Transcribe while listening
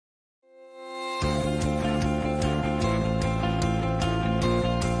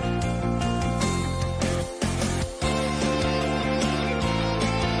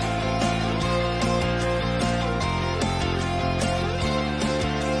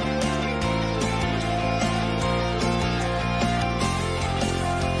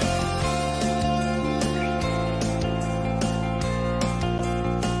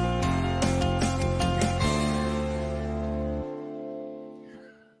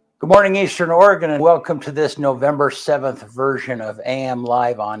Good morning, Eastern Oregon, and welcome to this November 7th version of AM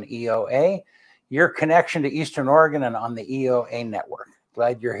Live on EOA, your connection to Eastern Oregon and on the EOA network.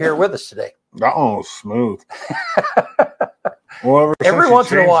 Glad you're here with us today. That one was smooth. Well, every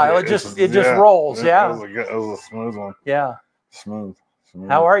once in a while, it just rolls. Yeah, it was a smooth one. Yeah, smooth.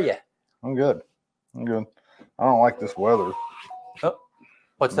 How are you? I'm good. I don't like this weather. Oh,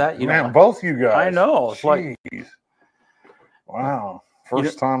 what's that? Both you guys. I know. It's Jeez. Wow.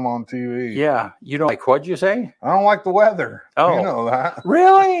 First time on TV. Yeah. You don't like, what'd you say? I don't like the weather. Oh. You know that.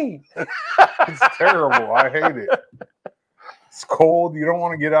 Really? It's terrible. I hate it. It's cold. You don't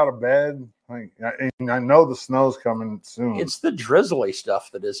want to get out of bed. I know the snow's coming soon. It's the drizzly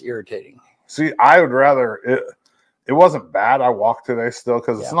stuff that is irritating. See, I would rather it wasn't bad. I walked today still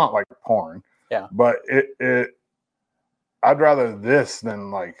because it's not like pouring. Yeah. But I'd rather this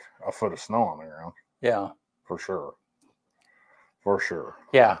than like a foot of snow on the ground. Yeah. For sure.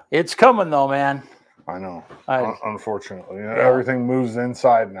 Yeah. It's coming though, man. I know. Unfortunately. Yeah. Everything moves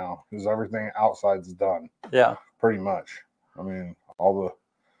inside now because everything outside's done. Yeah. Pretty much. I mean, all the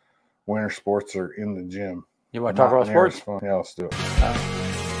winter sports are in the gym. You want to talk about sports? Yeah, let's do it.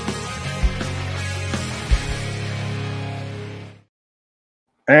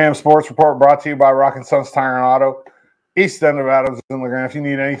 AM Sports Report brought to you by Rock & Sons Tire and Auto, east end of Adams and LeGrand. If you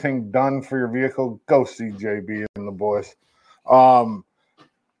need anything done for your vehicle, go see JB and the boys.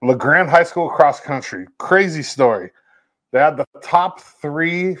 LeGrand High School cross country, crazy story. They had the top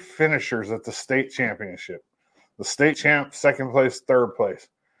 3 finishers at the state championship. The state champ, second place, third place,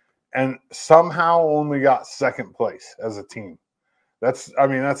 and somehow only got second place as a team. That's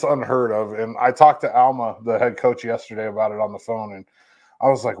unheard of. And I talked to Alma, the head coach, yesterday about it on the phone, and I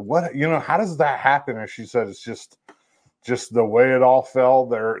was like, "What? How does that happen?" And she said, "It's just the way it all fell.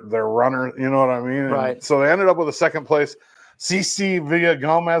 Their runner, you know what I mean?" And right. So they ended up with a second place. CC Villa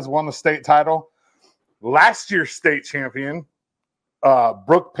Gomez won the state title. Last year's state champion,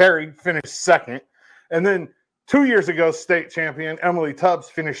 Brooke Perry, finished second, and then 2 years ago, state champion Emily Tubbs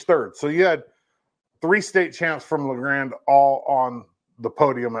finished third. So you had 3 state champs from LeGrand all on the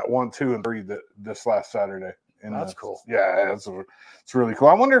podium at 1, 2, and 3 this last Saturday. And that's cool. Yeah, it's really cool.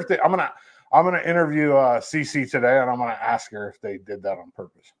 I wonder if I'm gonna interview CC today, and I'm gonna ask her if they did that on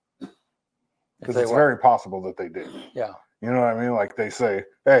purpose, because it's very possible that they did. Yeah, you know what I mean. Like they say,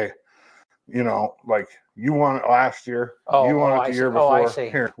 hey, like you won it last year, you won it the year before. I see.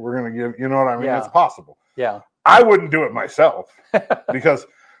 Here, we're gonna give. You know what I mean? Yeah. It's possible. Yeah. I wouldn't do it myself because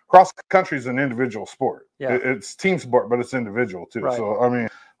cross country is an individual sport. Yeah. It's team sport, but it's individual too. Right. So, I mean,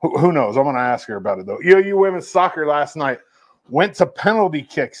 who knows? I'm going to ask her about it, though. EOU women's soccer last night went to penalty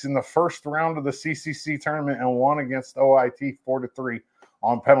kicks in the first round of the CCC tournament and won against OIT 4-3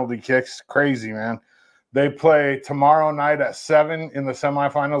 on penalty kicks. Crazy, man. They play tomorrow night at 7 in the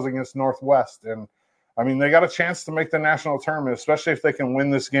semifinals against Northwest. And, I mean, they got a chance to make the national tournament, especially if they can win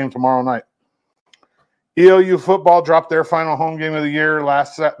this game tomorrow night. EOU football dropped their final home game of the year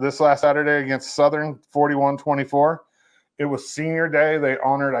this last Saturday against Southern, 41-24. It was senior day. They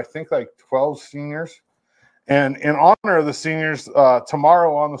honored, I think, like 12 seniors. And in honor of the seniors,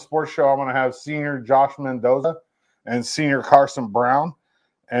 tomorrow on the sports show, I'm going to have senior Josh Mendoza and senior Carson Brown.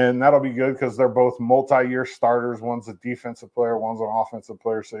 And that'll be good because they're both multi-year starters. One's a defensive player, one's an offensive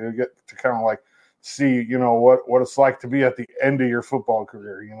player. So you get to kind of like see, what it's like to be at the end of your football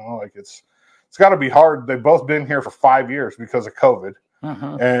career. Like it's got to be hard. They've both been here for 5 years because of COVID,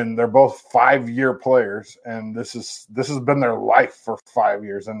 and they're both 5-year players. And this has been their life for 5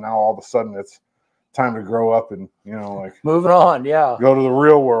 years. And now all of a sudden it's time to grow up and, like moving on. Yeah. Go to the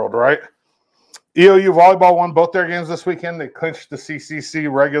real world. Right. EOU volleyball won both their games this weekend. They clinched the CCC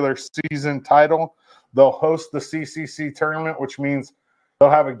regular season title. They'll host the CCC tournament, which means they'll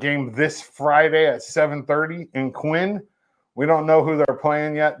have a game this Friday at 7:30 in Quinn. We don't know who they're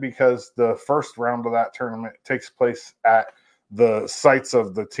playing yet because the first round of that tournament takes place at the sites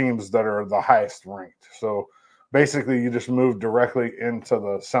of the teams that are the highest ranked. So basically you just move directly into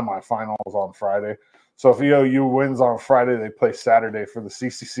the semifinals on Friday. So if EOU wins on Friday, they play Saturday for the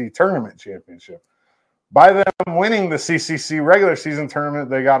CCC tournament championship. By them winning the CCC regular season tournament,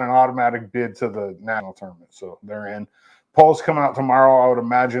 they got an automatic bid to the national tournament. So they're in. Polls come out tomorrow. I would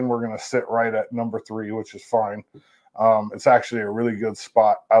imagine we're going to sit right at number 3, which is fine. It's actually a really good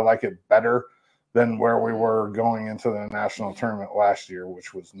spot. I like it better than where we were going into the national tournament last year,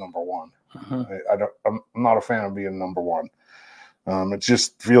 which was number 1. I'm not a fan of being number 1. It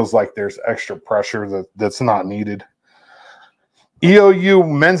just feels like there's extra pressure that's not needed. EOU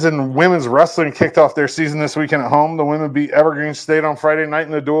men's and women's wrestling kicked off their season this weekend at home. The women beat Evergreen State on Friday night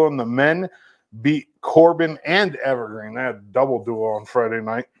in the duel, and the men beat Corbin and Evergreen. They had a double duel on Friday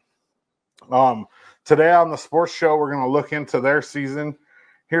night. Today on the sports show, we're going to look into their season.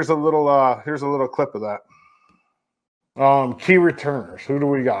 Here's a little clip of that. Key returners. Who do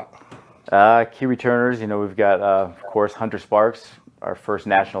we got? Key returners. We've got of course Hunter Sparks, our first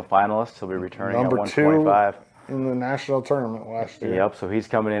national finalist. He'll be returning Number at 125 in the national tournament last year. Yep. So he's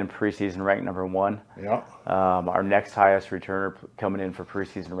coming in preseason ranked number 1. Yep. Our next highest returner coming in for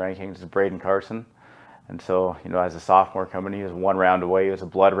preseason rankings is Braden Carson. And so, as a sophomore coming in, he was 1 round away. He was a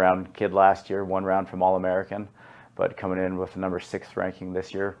blood round kid last year, 1 round from All-American, but coming in with the number 6th ranking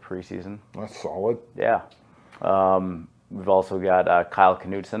this year, preseason. That's solid. Yeah. We've also got Kyle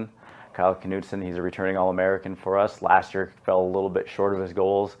Knutson. Kyle Knutson, he's a returning All-American for us. Last year fell a little bit short of his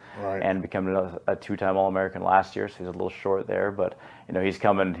goals, right, and becoming a 2-time All-American last year, so he's a little short there. But, he's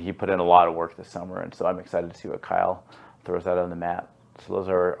coming. He put in a lot of work this summer, and so I'm excited to see what Kyle throws out on the mat. So those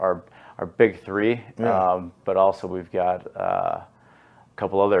are our big 3. Yeah. But also we've got a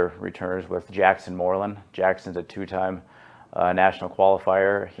couple other returners with Jackson Moreland. Jackson's a 2-time national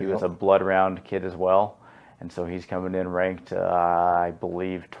qualifier. He was a blood round kid as well. And so he's coming in ranked, I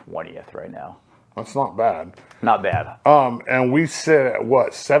believe, 20th right now. That's not bad. Not bad. And we sit at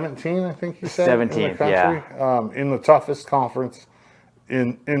what, 17? I think you said 17th, yeah. In the toughest conference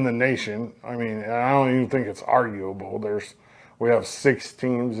in the nation. I mean, I don't even think it's arguable. We have 6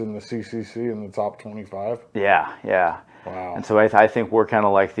 teams in the CCC in the top 25. Yeah. Wow. And so I think we're kind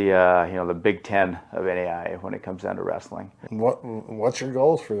of like the Big Ten of NAIA when it comes down to wrestling. What's your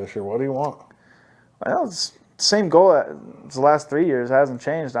goals for this year? What do you want? Well, it's the same goal as the last 3 years. It hasn't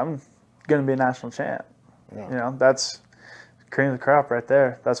changed. I'm going to be a national champ. Yeah. That's cream of the crop right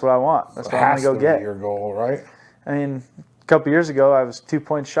there. That's what I want. That's what I'm going to go get. Your goal, right? I mean, a couple years ago, I was 2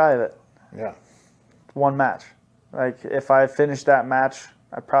 points shy of it. Yeah. 1 match. Like, if I finished that match,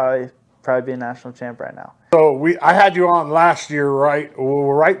 I'd probably be a national champ right now. So I had you on last year,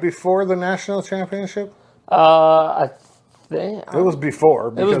 right before the national championship? It was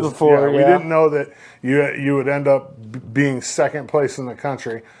before. It was before, yeah. We didn't know that you would end up being 2nd place in the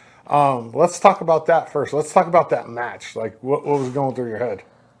country. Let's talk about that first. Let's talk about that match. Like, what was going through your head?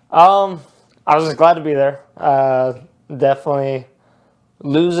 I was just glad to be there. Definitely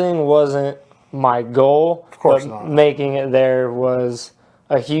losing wasn't my goal. Of course but not. Making it there was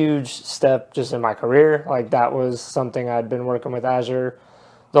a huge step just in my career. Like, that was something I'd been working with Azure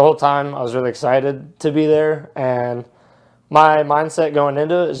the whole time. I was really excited to be there, and my mindset going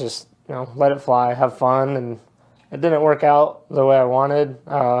into it is just, let it fly, have fun, and it didn't work out the way I wanted.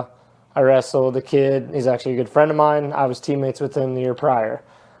 I wrestled a kid. He's actually a good friend of mine. I was teammates with him the year prior,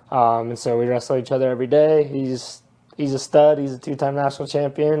 and so we wrestle each other every day. He's a stud. He's a 2-time national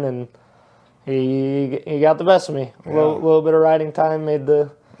champion, and he got the best of me. A little bit of riding time made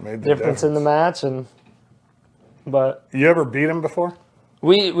the difference in the match, but you ever beat him before?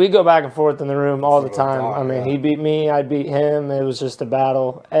 We go back and forth in the room all the time. I mean, he beat me, I beat him. It was just a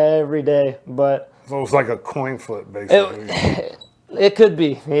battle every day. But so it was like a coin flip, basically. It could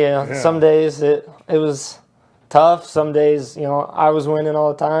be, yeah. Some days it was tough. Some days, I was winning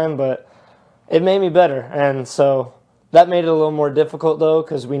all the time, but it made me better. And so that made it a little more difficult, though,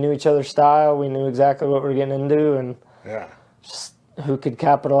 because we knew each other's style. We knew exactly what we were getting into, and just who could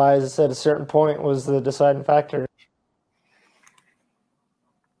capitalize at a certain point was the deciding factor.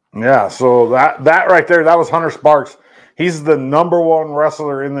 Yeah, so that right there, that was Hunter Sparks. He's the number 1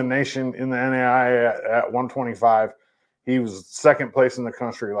 wrestler in the nation in the NAIA at 125. He was 2nd place in the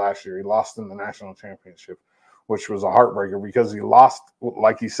country last year. He lost in the national championship, which was a heartbreaker because he lost,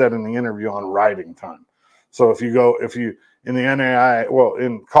 like he said in the interview, on riding time. So if you in the NAIA, well,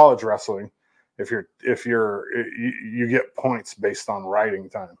 in college wrestling, if you get points based on riding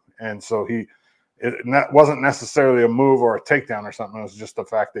time, and so it wasn't necessarily a move or a takedown or something. It was just the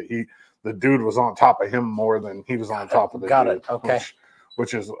fact that the dude was on top of him more than he was on top of the Got dude. it. Okay.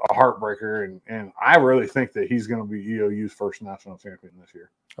 Which is a heartbreaker. And I really think that he's going to be EOU's first national champion this year.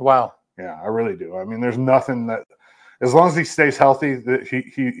 Wow. Yeah, I really do. I mean, there's nothing that, as long as he stays healthy, that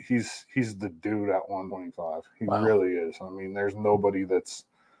he's the dude at 125. He really is. I mean, there's nobody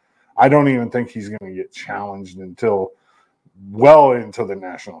I don't even think he's going to get challenged until well into the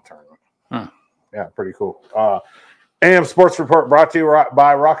national tournament. Yeah, pretty cool. AM Sports Report brought to you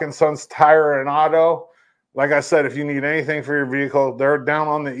by Rockin' Sons Tire and Auto. Like I said, if you need anything for your vehicle, they're down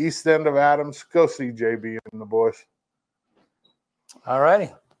on the east end of Adams. Go see JB and the boys. All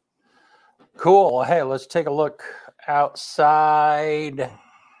righty. Cool. Well, hey, let's take a look outside.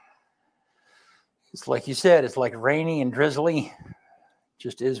 It's like you said, it's like rainy and drizzly.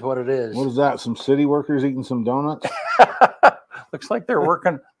 Just is what it is. What is that? Some city workers eating some donuts? Looks like they're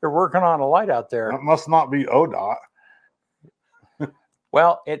working on a light out there. That must not be ODOT.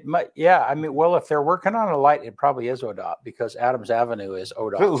 Well, it might. Yeah, I mean, well, if they're working on a light, it probably is ODOT because Adams Avenue is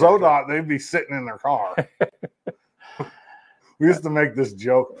ODOT. If it was ODOT, they'd be sitting in their car. We used to make this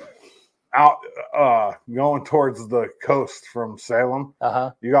joke out going towards the coast from Salem.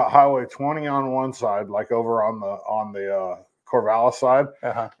 You got Highway 20 on one side, like over on the Corvallis side,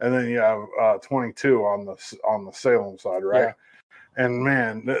 and then you have 22 on the Salem side, right? Yeah. And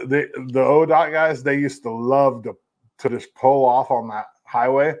man, the ODOT guys, they used to love to just pull off on that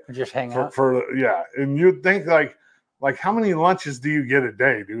highway, just hang out yeah. And you'd think like how many lunches do you get a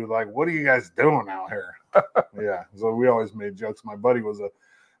day, dude? Like, what are you guys doing out here? Yeah. So we always made jokes. My buddy was a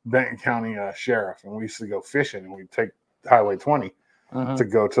Benton County sheriff, and we used to go fishing, and we'd take Highway 20 to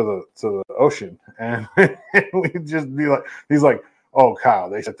go to the ocean, and we'd just be like, he's like, "Oh, Kyle,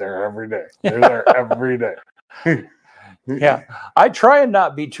 they sit there every day. They're there every day." Yeah, I try and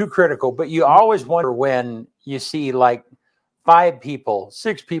not be too critical, but you always wonder when you see like 5 people,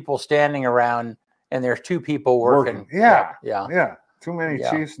 6 people standing around, and there's 2 people working. Yeah. Too many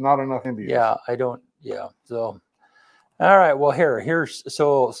chiefs, not enough Indians. Yeah, I don't. Yeah, so all right. Well, here's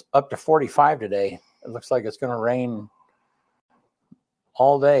so up to 45 today. It looks like it's going to rain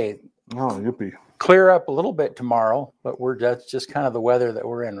all day. Oh, yippee! Clear up a little bit tomorrow, but that's just kind of the weather that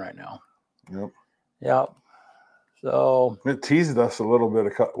we're in right now. Yep. So it teased us a little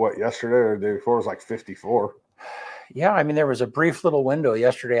bit. Yesterday or the day before it was like 54. Yeah, I mean there was a brief little window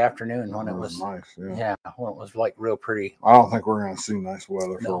yesterday afternoon when it was nice. Yeah, when it was like real pretty. I don't think we're going to see nice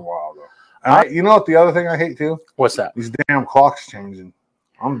weather for a while though. And you know what? The other thing I hate too. What's that? These damn clocks changing.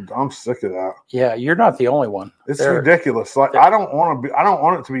 I'm sick of that. Yeah, you're not the only one. It's ridiculous. Like I don't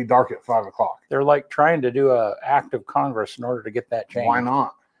want it to be dark at 5 o'clock. They're like trying to do an act of Congress in order to get that changed. Why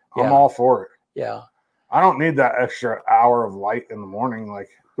not? I'm all for it. Yeah. I don't need that extra hour of light in the morning. Like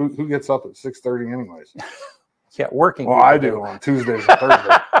who gets up at 6:30 anyways? Yeah, working. Well, I do on Tuesdays and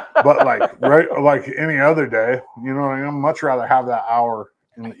Thursdays, but like any other day, you know what I mean? I'd much rather have that hour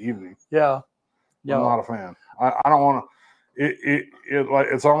in the evening. Yeah. I'm not a fan. I don't want to.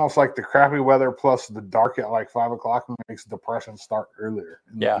 It's almost like the crappy weather plus the dark at like 5 o'clock makes depression start earlier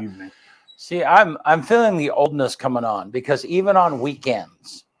in the evening. See, I'm feeling the oldness coming on because even on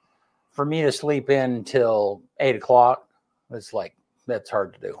weekends, for me to sleep in till 8 o'clock, it's like that's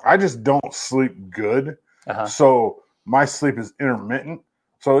hard to do. I just don't sleep good, so my sleep is intermittent.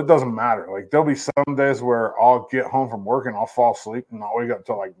 So it doesn't matter. Like there'll be some days where I'll get home from work and I'll fall asleep and I'll wake up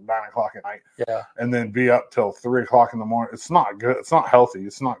till like 9 o'clock at night. Yeah. And then be up till 3 o'clock in the morning. It's not good. It's not healthy.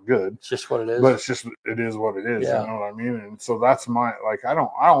 It's not good. It's just what it is. But it is what it is. Yeah. You know what I mean? And so that's I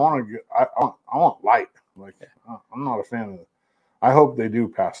don't want to get, I want light. Like I'm not a fan of it. I hope they do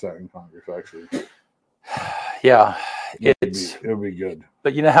pass that in Congress actually. Yeah. It'll be good.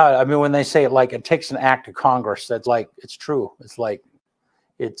 But you know how, I mean, when they say like it takes an act of Congress, that's like, it's true. It's like,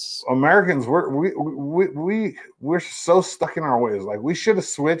 it's Americans. We're so stuck in our ways. Like we should have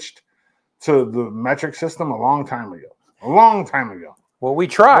switched to the metric system a long time ago. Well, we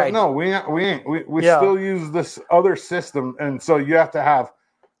tried. But no, we ain't. We still use this other system, and so you have to have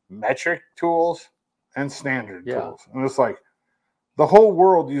metric tools and standard tools. And it's like the whole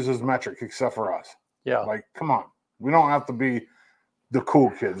world uses metric except for us. Yeah. Like, come on, we don't have to be the cool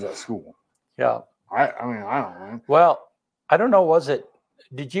kids at school. Yeah. I mean, I don't know. Well, I don't know. Were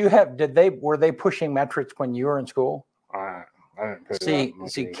they pushing metrics when you were in school? I didn't pay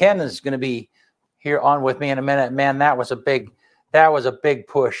see, Ken is going to be here on with me in a minute. Man, that was a big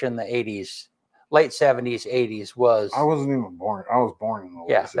push in the 80s, late 70s, 80s was. I wasn't even born. I was born in the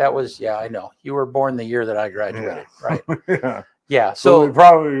late 70s. I know. You were born the year that I graduated, right? Yeah. Yeah. So I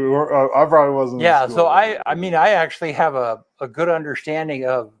probably wasn't. Yeah. So I mean, I actually have a good understanding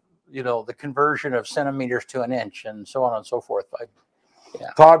of, the conversion of centimeters to an inch and so on and so forth.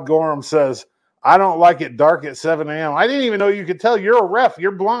 Todd Gorham says, I don't like it dark at 7 a.m. I didn't even know you could tell. You're a ref.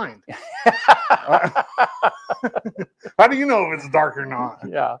 You're blind. How do you know if it's dark or not?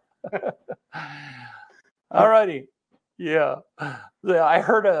 Yeah. All righty. Yeah. I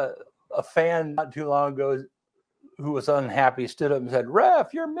heard a fan not too long ago who was unhappy stood up and said,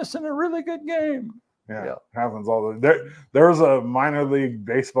 "Ref, you're missing a really good game." Yeah. Happens all the there was a minor league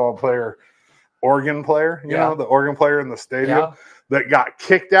baseball player, organ player, you know, the organ player in the stadium that got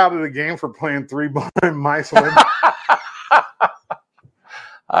kicked out of the game for playing 3 blind mice. We've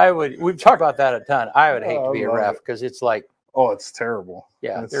talked about that a ton. I would hate to be a ref because it's like, it's terrible.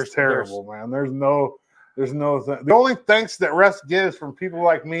 Yeah. It's terrible, man. There's no the only thanks that refs get is from people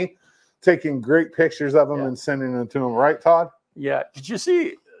like me taking great pictures of them and sending them to them. Right, Todd? Yeah. Did you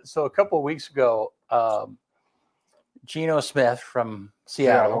see? So a couple of weeks ago, Geno Smith from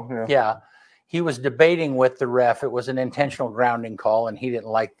Seattle. he was debating with the ref. It was an intentional grounding call, and he didn't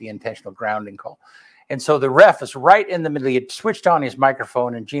like the intentional grounding call. And so the ref is right in the middle. He had switched on his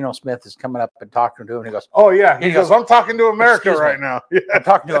microphone, and Geno Smith is coming up and talking to him. And he goes, "Oh yeah," he goes, "I'm talking to America right now." Yeah. I'm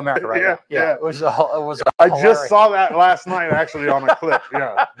talking to America right now. Yeah, it was. I just saw that last night, actually, on a clip.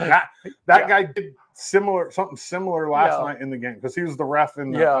 Yeah, that guy did something similar last night in the game because he was the ref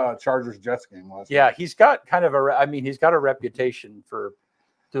in the Chargers Jets game last night. Yeah, he's got kind of he's got a reputation for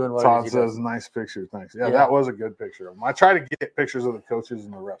doing what Todd he says, does. "Nice picture, thanks." Yeah, that was a good picture of him. I try to get pictures of the coaches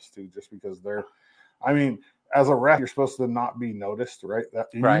and the refs too, just because they're. I mean, as a ref, you're supposed to not be noticed, right?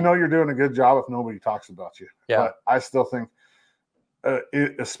 You know you're doing a good job if nobody talks about you. Yeah. But I still think,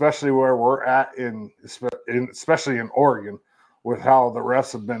 especially where we're at especially in Oregon, with how the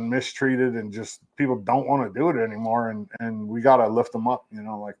refs have been mistreated and just people don't want to do it anymore, and we got to lift them up.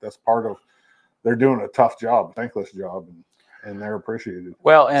 Like that's part of. They're doing a tough job, thankless job, and they're appreciated.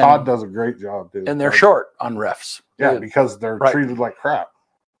 Well, and Todd does a great job too. And they're short on refs. Yeah, because they're treated like crap.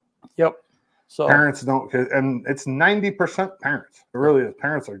 Yep. So parents don't, and it's 90% parents. It really is.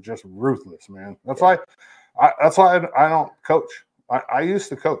 Parents are just ruthless, man. That's why I don't coach. I used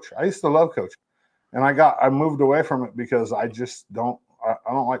to coach. I used to love coaching, and I moved away from it because I just don't. I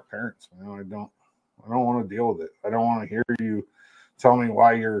don't like parents. I don't want to deal with it. I don't want to hear you tell me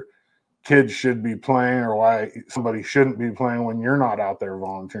why your kids should be playing or why somebody shouldn't be playing when you're not out there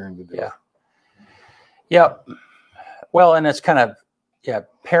volunteering to do it. Yeah. Well, and it's kind of. Yeah,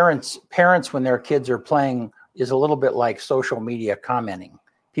 parents when their kids are playing is a little bit like social media commenting.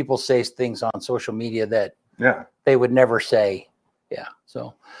 People say things on social media that they would never say. Yeah.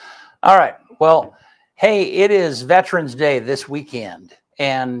 So, all right. Well, hey, it is Veterans Day this weekend,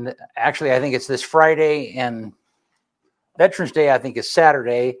 and actually, I think it's this Friday. And Veterans Day, I think, is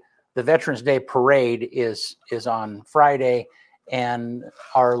Saturday. The Veterans Day parade is on Friday. And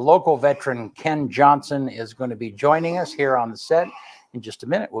our local veteran, Ken Johnson, is going to be joining us here on the set in just a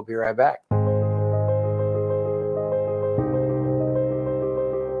minute. We'll be right back.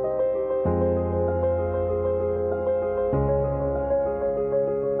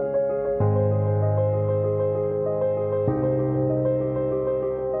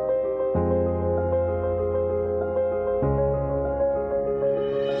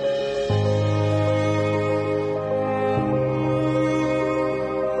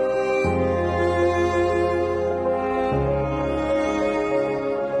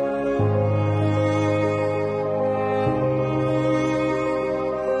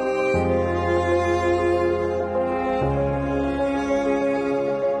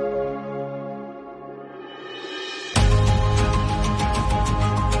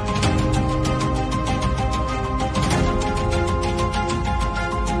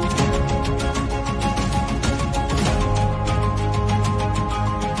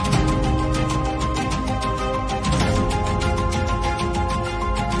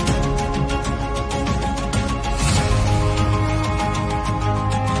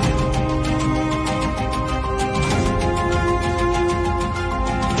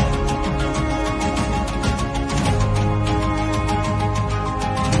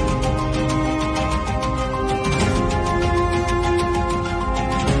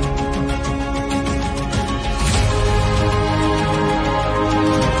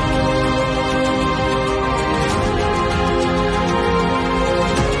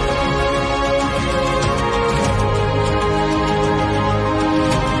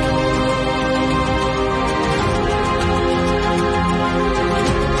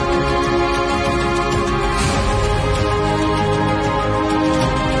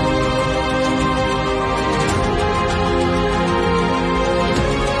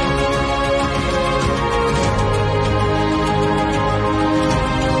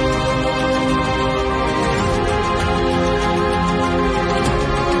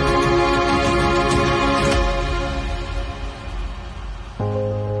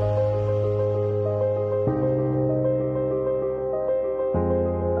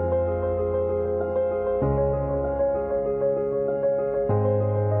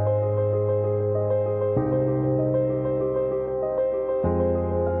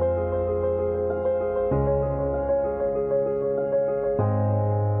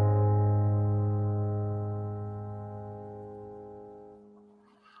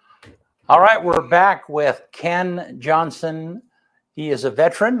 All right, we're back with Ken Johnson. He is a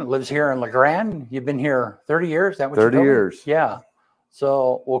veteran, lives here in LeGrand. You've been here 30 years? Is that what 30 years. Yeah.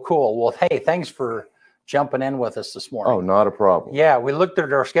 So, well, cool. Well, hey, thanks for jumping in with us this morning. Oh, not a problem. Yeah, we looked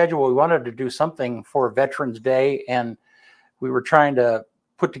at our schedule. We wanted to do something for Veterans Day, and we were trying to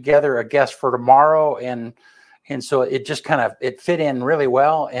put together a guest for tomorrow. And And so it just it fit in really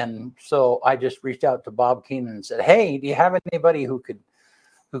well. And so I just reached out to Bob Keenan and said, "Hey, do you have anybody who could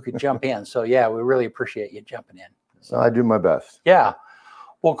jump in?" So yeah, we really appreciate you jumping in. So I do my best. yeah.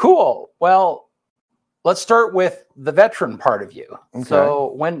 Well, cool. Well, let's start with the veteran part of you. Okay.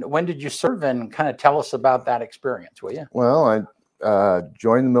 So when did you serve, and kind of tell us about that experience, will you? Well, I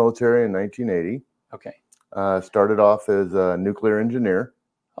joined the military in 1980. Okay. Started off as a nuclear engineer.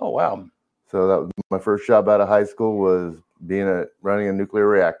 Oh, wow. So that was my first job out of high school, was running a nuclear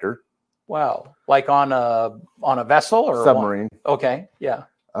reactor. Wow. Like on a vessel or submarine. Okay. Yeah.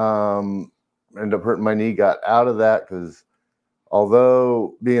 Ended up hurting my knee, got out of that because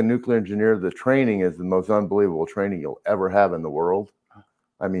although being a nuclear engineer, the training is the most unbelievable training you'll ever have in the world.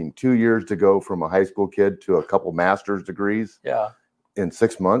 I mean, 2 years to go from a high school kid to a couple master's degrees in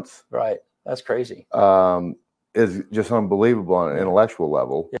 6 months. Right. That's crazy. Is just unbelievable on an intellectual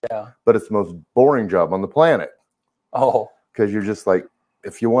level. Yeah. But it's the most boring job on the planet. Oh. Because you're just like,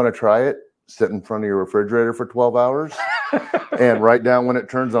 if you want to try it, sit in front of your refrigerator for 12 hours and write down when it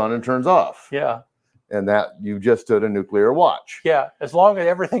turns on and turns off. Yeah. And that you just stood a nuclear watch. Yeah. As long as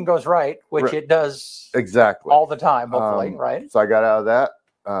everything goes right, which it does exactly all the time, hopefully, right? So I got out of that,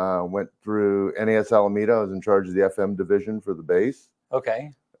 went through NAS Alameda. I was in charge of the FM division for the base.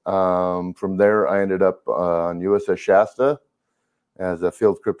 Okay. From there, I ended up on USS Shasta as a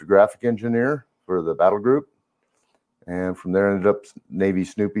field cryptographic engineer for the battle group. And from there, ended up Navy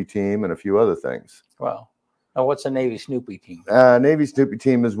Snoopy team and a few other things. Wow. Now, what's a Navy Snoopy team? Navy Snoopy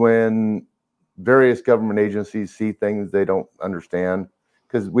team is when various government agencies see things they don't understand,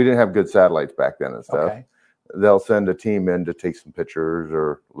 because we didn't have good satellites back then and stuff. Okay. They'll send a team in to take some pictures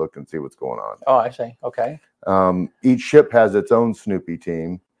or look and see what's going on. Oh, I see. Okay. Each ship has its own Snoopy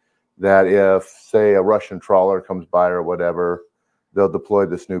team that if, say, a Russian trawler comes by or whatever, they'll deploy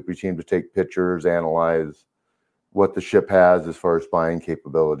the Snoopy team to take pictures, analyze what the ship has as far as spying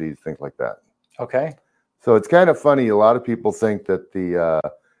capabilities, things like that. Okay. So it's kind of funny. A lot of people think that the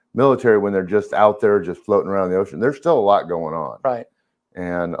military, when they're just out there, just floating around the ocean, there's still a lot going on. Right.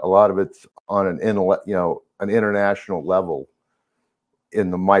 And a lot of it's on an international level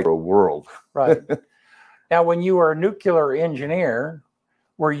in the micro world. Right. Now, when you were a nuclear engineer,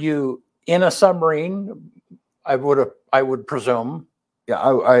 were you in a submarine? I would presume. Yeah,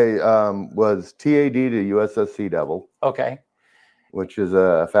 I was TAD to USS Sea Devil. Okay. Which is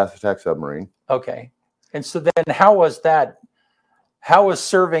a fast attack submarine. Okay. And so then how was that? How was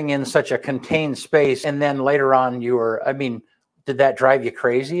serving in such a contained space? And then later on did that drive you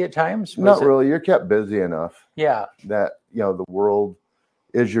crazy at times? Not really. You're kept busy enough. Yeah. That, the world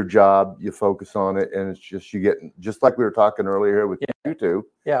is your job. You focus on it. And it's just, you get, just like we were talking earlier here with you two.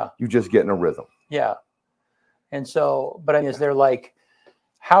 Yeah. You just get in a rhythm. Yeah. And so, but is there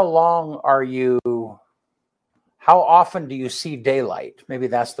how often do you see daylight? Maybe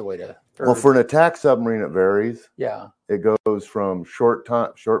that's the way to. Well, for an attack submarine, it varies. Yeah. It goes from short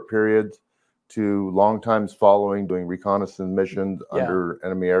periods to long times following, doing reconnaissance missions under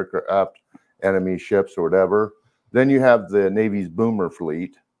enemy aircraft, enemy ships or whatever. Then you have the Navy's boomer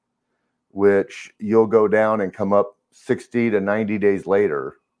fleet, which you'll go down and come up 60 to 90 days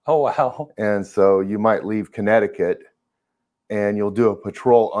later. Oh, wow. And so you might leave Connecticut and you'll do a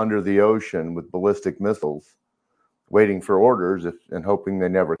patrol under the ocean with ballistic missiles, waiting for orders and hoping they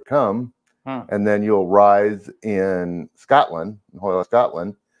never come. And then you'll rise in Scotland, Hoyle,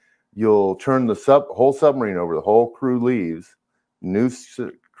 Scotland. You'll turn the whole submarine over. The whole crew leaves. New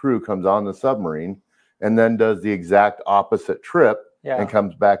crew comes on the submarine and then does the exact opposite trip and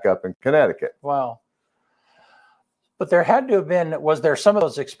comes back up in Connecticut. Wow. But there had to have been, was there some of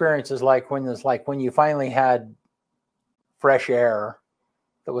those experiences when you finally had fresh air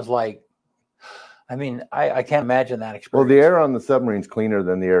that was I can't imagine that experience. Well, the air on the submarine's cleaner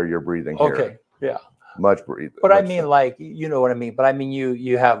than the air you're breathing here. Okay, yeah. Much breathe. But I mean, you know what I mean? But I mean, you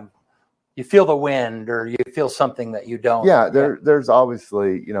feel the wind or you feel something that you don't. Yeah, there's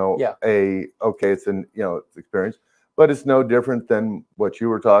obviously, it's it's experience, but it's no different than what you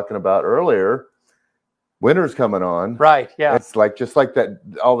were talking about earlier. Winter's coming on. Right, yeah. It's just like that,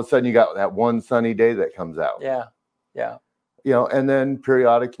 all of a sudden you got that one sunny day that comes out. Yeah, yeah. And then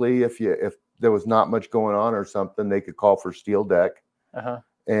periodically, if there was not much going on or something, they could call for steel deck. Uh-huh.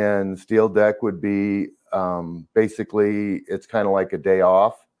 And steel deck would be basically, it's kind of like a day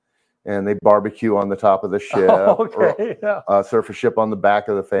off, and they barbecue on the top of the ship. Oh, okay, yeah. Surf a ship on the back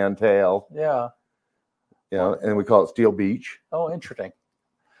of the fantail. Yeah. And we call it Steel Beach. Oh, interesting.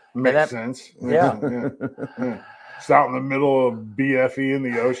 Makes sense. Yeah. It's out in the middle of BFE in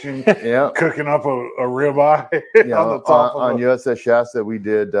the ocean. Yeah. Cooking up a ribeye on the top on USS Shasta, we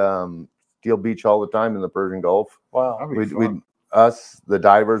did Deal Beach all the time in the Persian Gulf. Wow. That'd be fun. The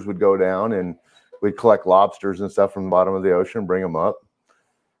divers would go down and we'd collect lobsters and stuff from the bottom of the ocean, bring them up,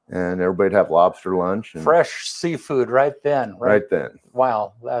 and everybody'd have lobster lunch. And Fresh seafood right then. right then.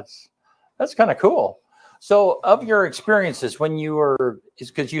 Wow, that's kind of cool. So, of your experiences when you were,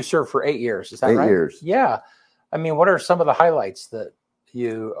 is because you served for 8 years, is that 8 right? years. Yeah. I mean, what are some of the highlights that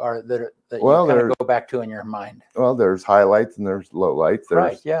you Well, kind there- of go back to in your mind? Well, there's highlights and there's lowlights.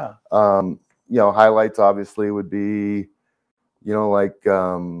 Right. Yeah. Highlights obviously would be, like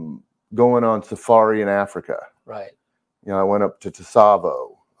going on safari in Africa. Right. I went up to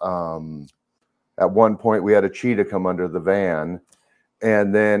Tsavo. At one point, we had a cheetah come under the van,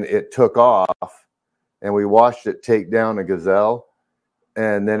 and then it took off, and we watched it take down a gazelle,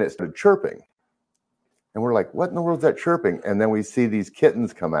 and then it started chirping. And we're like, what in the world is that chirping? And then we see these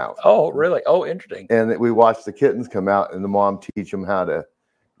kittens come out. Oh, really? Oh, interesting. And we watch the kittens come out, and the mom teach them how to,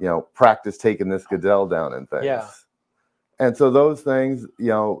 practice taking this gazelle down and things. Yeah. And so those things,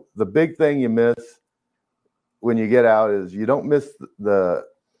 the big thing you miss when you get out is you don't miss the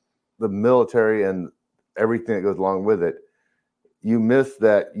military and everything that goes along with it. You miss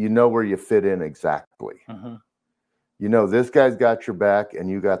that where you fit in exactly. Mm-hmm. This guy's got your back and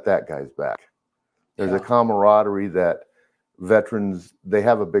you got that guy's back. There's a camaraderie that veterans, they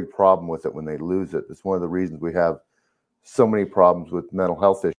have a big problem with it when they lose it. It's one of the reasons we have so many problems with mental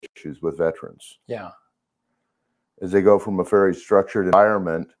health issues with veterans. Yeah. Is they go from a very structured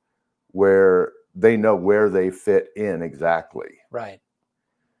environment where they know where they fit in exactly Right.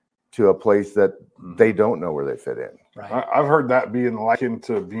 to a place that they don't know where they fit in. Right. I've heard that being likened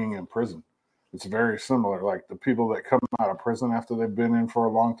to being in prison. It's very similar. Like the people that come out of prison after they've been in for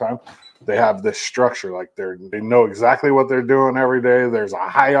a long time, they have this structure. Like they know exactly what they're doing every day. There's a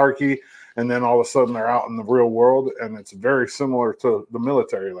hierarchy, and then all of a sudden they're out in the real world, and it's very similar to the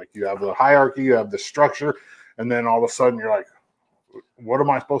military. Like you have the hierarchy, you have the structure, and then all of a sudden you're like, what am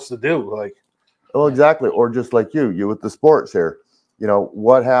I supposed to do? Like, Well, exactly. Or just like you with the sports here,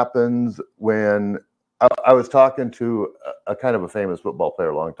 what happens when I was talking to a kind of a famous football player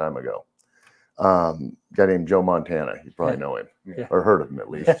a long time ago. Guy named Joe Montana. You probably know him or heard of him at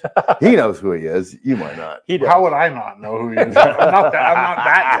least. He knows who he is. You might not. how would I not know who he is? I'm not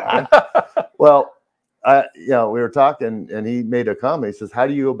that young. Well, we were talking and he made a comment. He says, how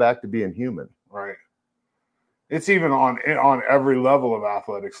do you go back to being human? Right. It's even on every level of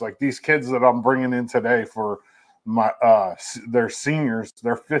athletics. Like these kids that I'm bringing in today for my their seniors,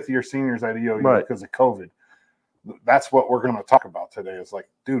 their 5th-year seniors at EOU because of COVID. That's what we're going to talk about today. Is like,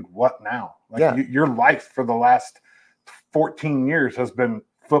 dude, what now? Like your life for the last 14 years has been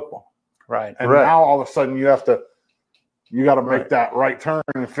football, Right. and now all of a sudden you got to make that right turn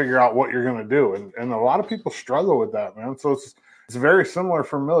and figure out what you're going to do. And a lot of people struggle with that, man. So it's very similar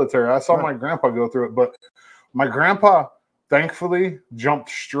for military. I saw my grandpa go through it, but my grandpa thankfully jumped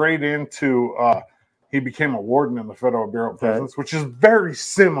straight into. He became a warden in the Federal Bureau of Prisons, which is very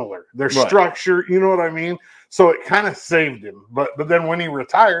similar. Their structure, you know what I mean? So it kind of saved him. But then when he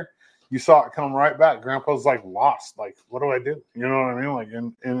retired, you saw it come right back. Grandpa's like lost. Like, what do I do? You know what I mean? Like,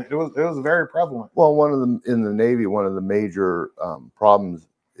 and it was very prevalent. Well, one of them in the Navy, one of the major problems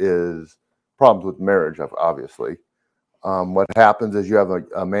is problems with marriage, obviously. What happens is you have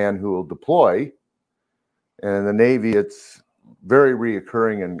a man who will deploy, and in the Navy, it's very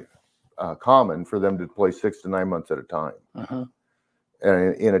reoccurring and common for them to deploy 6 to 9 months at a time,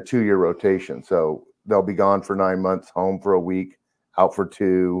 and in a 2-year rotation. So they'll be gone for 9 months, home for a week, out for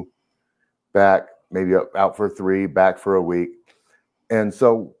 2, back, maybe out for 3, back for a week. And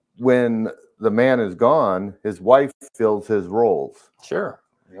so when the man is gone, his wife fills his roles. Sure.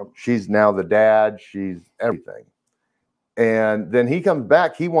 She's now the dad. She's everything. And then he comes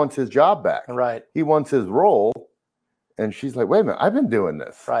back. He wants his job back. Right. He wants his role. And she's like, wait a minute, I've been doing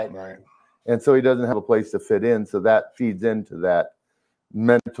this. Right. And so he doesn't have a place to fit in. So that feeds into that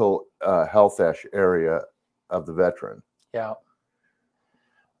mental health area of the veteran. Yeah.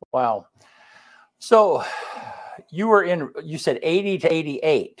 Wow. So you said 80 to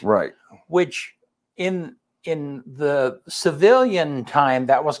 88. Right. Which in the civilian time,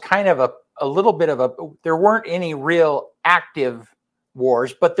 that was kind of a little bit of there weren't any real active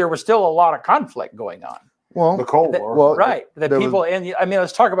wars, but there was still a lot of conflict going on. Well, The Cold War. well, Right. The there people,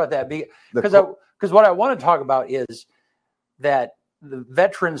 let's talk about that because what I want to talk about is that the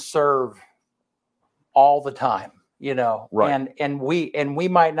veterans serve all the time, Right. and we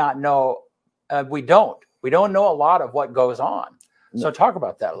might not know, we don't know a lot of what goes on. So talk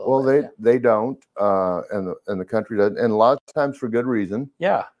about that a little bit. Well, they don't, and the country doesn't, and a lot of times for good reason.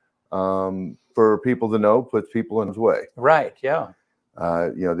 Yeah. For people to know, puts people in his way. Right. Yeah.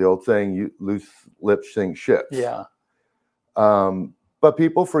 The old saying, loose lips sink ships. Yeah. But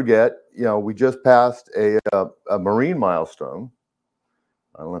people forget, we just passed a Marine milestone.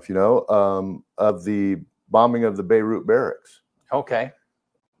 I don't know if you know, of the bombing of the Beirut barracks. Okay.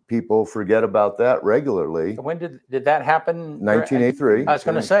 People forget about that regularly. When did that happen? 1983. I was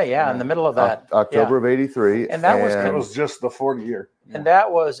going to say, in the middle of that. October of 83. And that was just the 40 year. And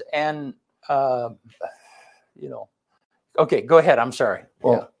that was, okay, go ahead. I'm sorry.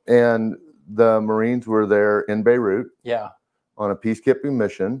 Well, and the Marines were there in Beirut. Yeah. On a peacekeeping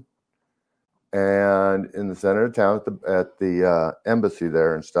mission, and in the center of town at the embassy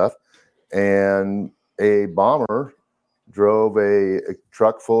there and stuff. And a bomber drove a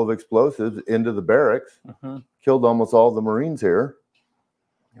truck full of explosives into the barracks, killed almost all the Marines here.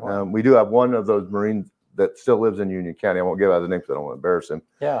 Wow. We do have one of those Marines that still lives in Union County. I won't give out the name because I don't want to embarrass him.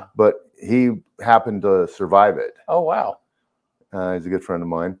 Yeah. But he happened to survive it. Oh, wow. He's a good friend of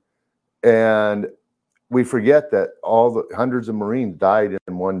mine. And we forget that all the hundreds of Marines died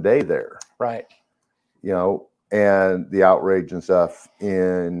in one day there. Right. And the outrage and stuff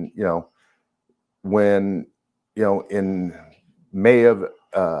when, in May of,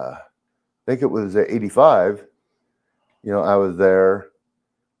 I think it was 85, I was there,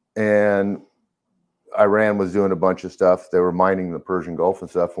 and Iran was doing a bunch of stuff. They were mining the Persian Gulf and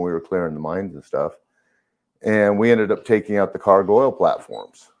stuff, and we were clearing the mines and stuff. And we ended up taking out the cargo oil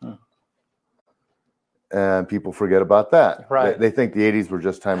platforms. And people forget about that. Right. They think the 80s were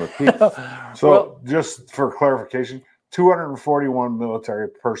just time of peace. So just for clarification, 241 military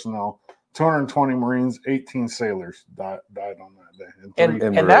personnel, 220 Marines, 18 sailors died on that day.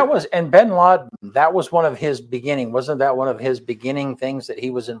 And that was, and bin Laden, that was one of his beginning. Wasn't that one of his beginning things that he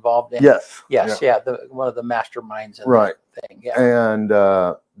was involved in? Yes. Yes. Yeah. One of the masterminds in right. that thing. Yeah. And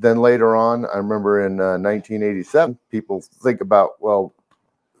then later on, I remember in 1987, people think about,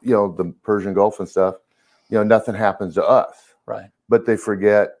 the Persian Gulf and stuff. Nothing happens to us. Right. But they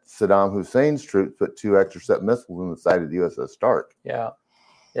forget Saddam Hussein's troops put 2 Exocet missiles in the side of the USS Stark. Yeah.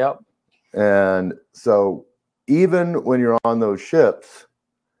 Yep. And so even when you're on those ships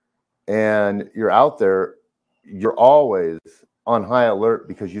and you're out there, you're always on high alert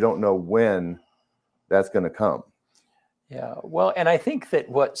because you don't know when that's going to come. Yeah. Well, and I think that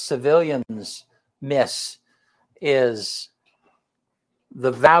what civilians miss is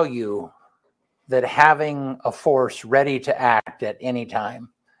the value that having a force ready to act at any time,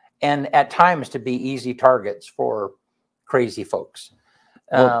 and at times to be easy targets for crazy folks.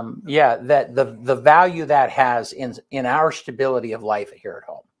 That the value that has in our stability of life here at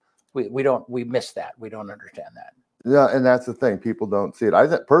home. We miss that. We don't understand that. Yeah, and that's the thing. People don't see it.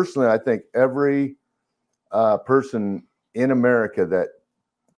 I think every person in America that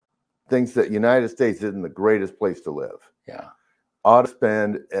thinks that United States isn't the greatest place to live, ought to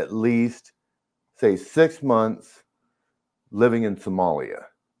spend at least, say, 6 months living in Somalia.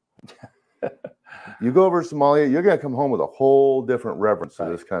 You go over to Somalia, you're going to come home with a whole different reverence to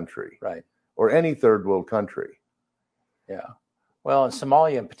this country, right? Or any third world country. Yeah. Well, in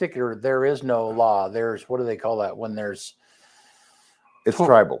Somalia in particular, there is no law. There's, what do they call that? When there's... It's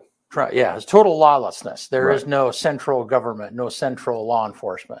tribal. Yeah, it's total lawlessness. There is no central government, no central law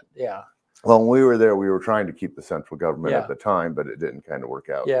enforcement. Yeah. Well, when we were there, we were trying to keep the central government at the time, but it didn't kind of work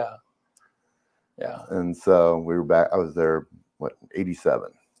out. Yeah. Yeah. And so we were back. I was there, 87.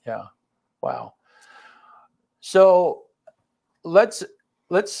 Yeah. Wow. So let's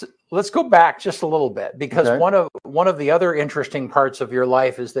go back just a little bit, because one of the other interesting parts of your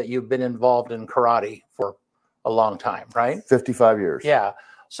life is that you've been involved in karate for a long time, right? 55 years. Yeah.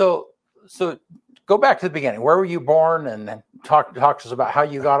 So go back to the beginning. Where were you born, and talk to us about how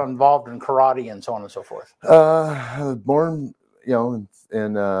you got involved in karate and so on and so forth. I was born,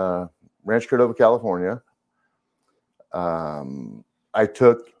 in Rancho Cordova, California. I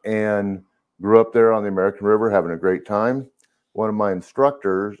took and grew up there on the American River, having a great time. One of my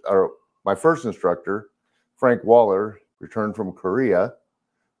instructors, or my first instructor, Frank Waller, returned from Korea.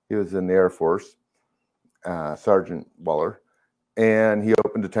 He was in the Air Force, Sergeant Waller, and he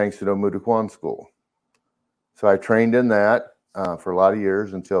opened a Tang Soo Do Moo Duk Kwan school. So I trained in that for a lot of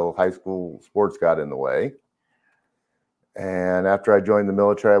years until high school sports got in the way. And after I joined the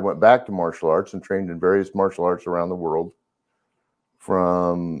military, I went back to martial arts and trained in various martial arts around the world,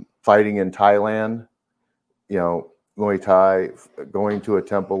 from fighting in Thailand, Muay Thai, going to a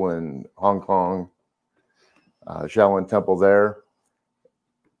temple in Hong Kong, Shaolin Temple there.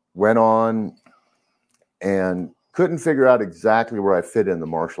 Went on and couldn't figure out exactly where I fit in the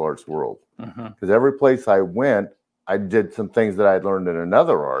martial arts world. Because every place I went, I did some things that I'd learned in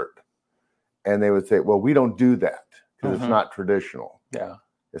another art. And they would say, well, we don't do that because it's not traditional. Yeah.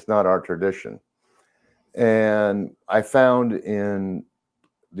 It's not our tradition. And I found in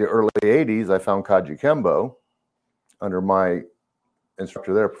the early 80s, I found Kajukenbo under my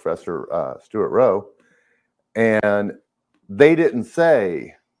instructor there, Professor Stuart Rowe. And they didn't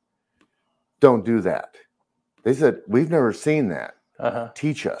say, don't do that. They said, we've never seen that.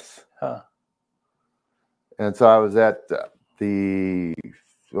 Teach us. And so I was at the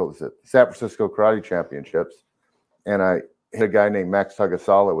San Francisco Karate Championships, and I hit a guy named Max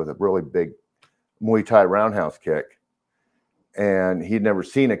Tagasala with a really big Muay Thai roundhouse kick. And he'd never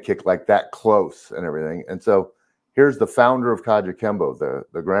seen a kick like that close and everything. And so here's the founder of Kajukenbo,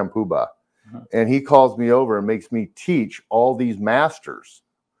 the Grand Poobah. And he calls me over and makes me teach all these masters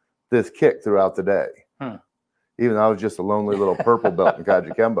this kick throughout the day. Even though I was just a lonely little purple belt in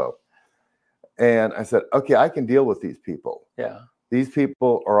Kajukenbo. And I said, okay, I can deal with these people. Yeah. These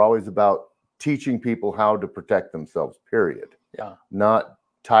people are always about teaching people how to protect themselves, period. Yeah. Not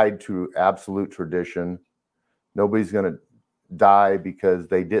tied to absolute tradition. Nobody's going to die because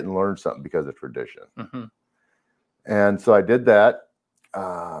they didn't learn something because of tradition. And so I did that.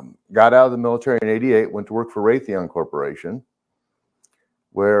 Got out of the military in 88, went to work for Raytheon Corporation,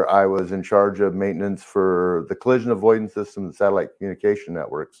 where I was in charge of maintenance for the collision avoidance system and satellite communication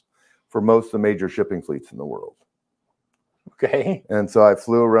networks for most of the major shipping fleets in the world. Okay. And so I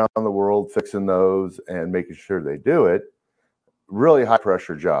flew around the world fixing those and making sure they do it. Really high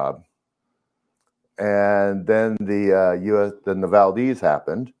pressure job. And then the Valdez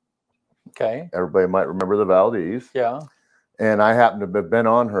happened. Okay. Everybody might remember the Valdez. Yeah. And I happened to have been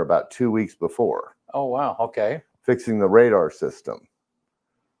on her about 2 weeks before. Oh, wow. Okay. Fixing the radar system.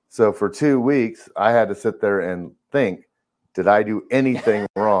 So for 2 weeks, I had to sit there and think, did I do anything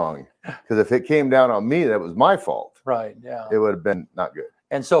wrong? Because if it came down on me, that was my fault. Right. Yeah. It would have been not good.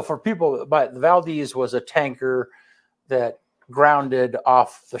 And so for people, but the Valdez was a tanker that grounded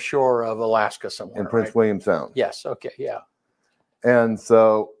off the shore of Alaska somewhere. In Prince William Sound. Yes. Okay. Yeah. And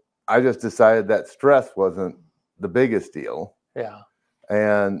so I just decided that stress wasn't the biggest deal. Yeah.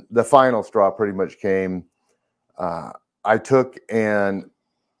 And the final straw pretty much came. I took and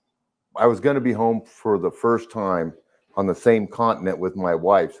I was going to be home for the first time on the same continent with my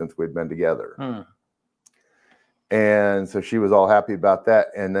wife since we'd been together. And so she was all happy about that.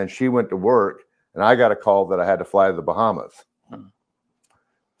 And then she went to work and I got a call that I had to fly to the Bahamas.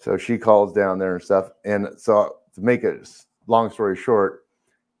 So she calls down there and stuff. And so to make it long story short,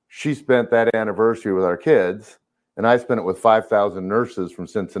 she spent that anniversary with our kids and I spent it with 5,000 nurses from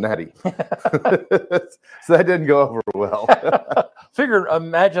Cincinnati. So that didn't go over well.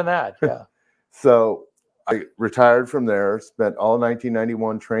 Imagine that. Yeah. So I retired from there, spent all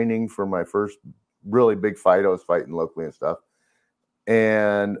 1991 training for my first really big fight. I was fighting locally and stuff.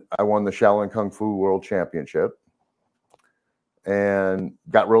 And I won the Shaolin Kung Fu World Championship and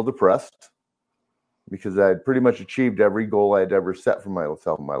got real depressed because I had pretty much achieved every goal I had ever set for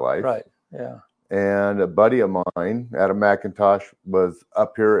myself in my life. Right. Yeah. And a buddy of mine, Adam McIntosh, was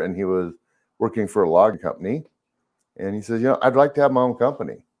up here and he was working for a logging company. And he says, I'd like to have my own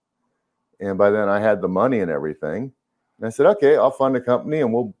company. And by then I had the money and everything. And I said, okay, I'll fund a company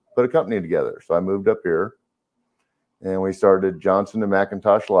and we'll put a company together. So I moved up here and we started Johnson and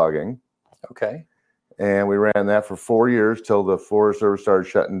McIntosh Logging. Okay. And we ran that for 4 years till the Forest Service started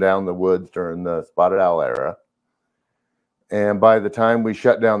shutting down the woods during the Spotted Owl era. And by the time we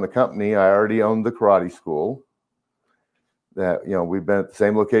shut down the company, I already owned the karate school. That, we've been at the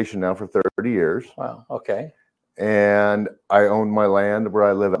same location now for 30 years. Wow. Okay. And I own my land where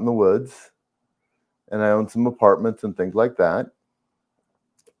I live out in the woods. And I own some apartments and things like that.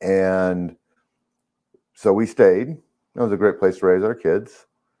 And so we stayed. It was a great place to raise our kids.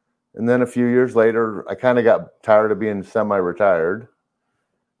 And then a few years later, I kind of got tired of being semi-retired.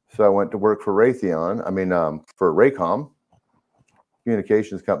 So I went to work for for Raycom,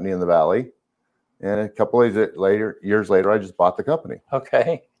 communications company in the Valley. And a couple of years later, I just bought the company.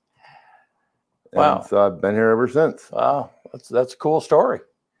 Okay. Wow. And so I've been here ever since. Wow. That's a cool story.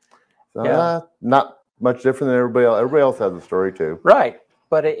 So, Yeah. Not much different than everybody else. Everybody else has a story too. Right.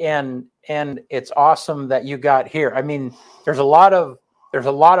 But and it's awesome that you got here. I mean, there's a lot of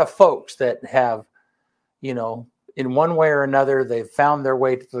folks that have, in one way or another, they've found their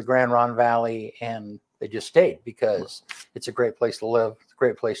way to the Grand Ronde Valley and they just stayed because it's a great place to live. It's a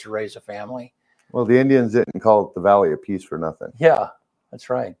great place to raise a family. Well, the Indians didn't call it the Valley of Peace for nothing. Yeah, that's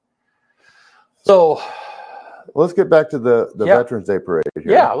right. So let's get back to the Veterans Day parade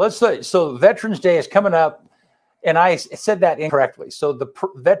here. Yeah, let's say, so Veterans Day is coming up, and I said that incorrectly. So the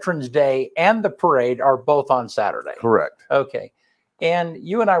Veterans Day and the parade are both on Saturday. Correct. Okay. And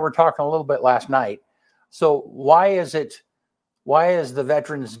you and I were talking a little bit last night. So why is it Why is the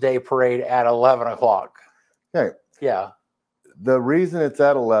Veterans Day parade at 11 o'clock? Okay. Yeah. The reason it's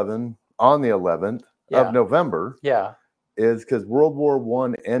at 11 on the 11th Yeah. of November Yeah. is because World War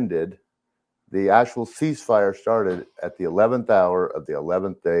I ended. The actual ceasefire started at the 11th hour of the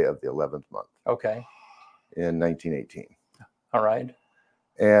 11th day of the 11th month Okay. in 1918. All right.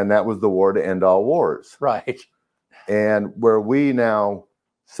 And that was the war to end all wars. Right. And where we now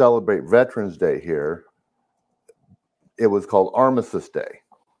celebrate Veterans Day here, it was called Armistice Day.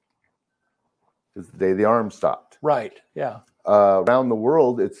 It's the day the arms stopped. Right. Yeah. Around the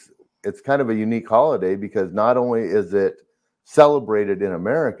world, it's kind of a unique holiday because not only is it celebrated in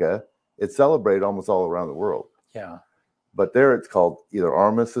America, it's celebrated almost all around the world. Yeah. But there it's called either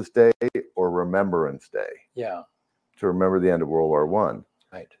Armistice Day or Remembrance Day Yeah. to remember the end of World War I.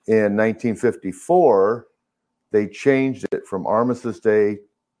 Right. In 1954, they changed it from Armistice Day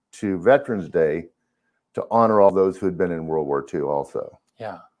to Veterans Day to honor all those who had been in World War II also.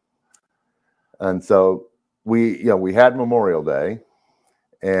 Yeah. And so we had Memorial Day,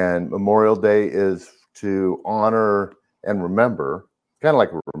 and Memorial Day is to honor and remember, kind of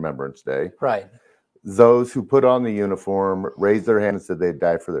like Remembrance Day, Right. those who put on the uniform, raised their hand and said they'd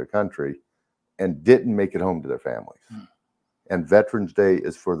die for their country and didn't make it home to their families. And Veterans Day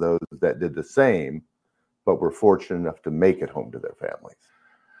is for those that did the same, but were fortunate enough to make it home to their families.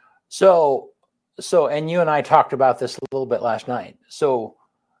 So, and you and I talked about this a little bit last night. So,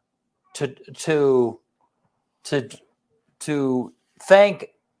 to thank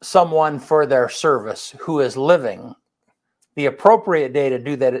someone for their service who is living, the appropriate day to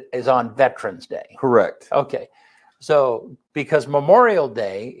do that is on Veterans Day. Correct. Okay. So, because Memorial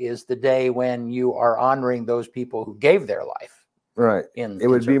Day is the day when you are honoring those people who gave their life. Right. It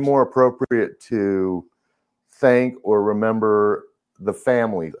would be more appropriate to thank or remember the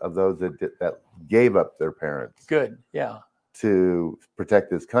families of those that gave up their parents. Good. Yeah. To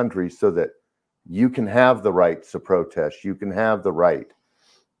protect this country so that you can have the rights to protest. You can have the right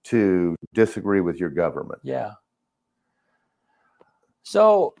to disagree with your government. Yeah.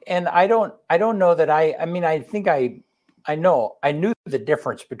 So, and I don't know that I knew the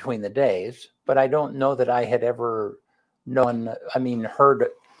difference between the days, but I don't know that I had ever heard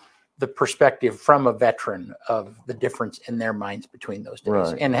the perspective from a veteran of the difference in their minds between those days.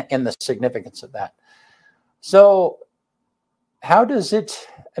 Right. and the significance of that. So how does it,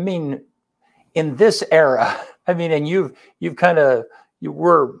 in this era, and you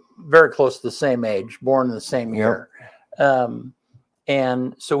were very close to the same age, born in the same year.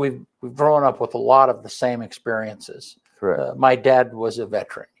 And so we've grown up with a lot of the same experiences. Correct. My dad was a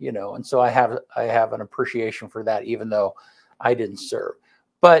veteran, and so I have an appreciation for that, even though I didn't serve.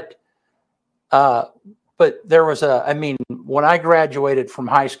 But there was when I graduated from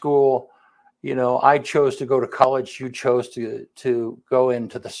high school, I chose to go to college. You chose to go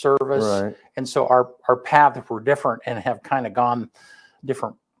into the service. Right. And so our paths were different and have kind of gone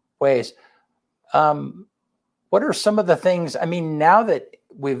different ways. What are some of the things, now that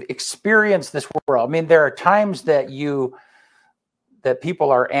we've experienced this world, there are times that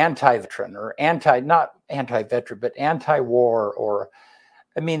people are anti-veteran or not anti-veteran, but anti-war or,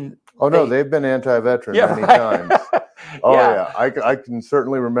 they've been anti-veteran many times. I can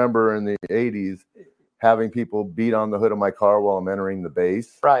certainly remember in the 80s having people beat on the hood of my car while I'm entering the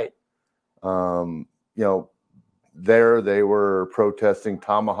base. Right. There they were protesting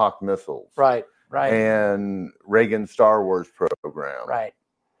Tomahawk missiles. Right. And Reagan's Star Wars program. Right.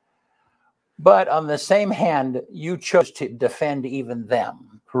 But on the same hand, you chose to defend even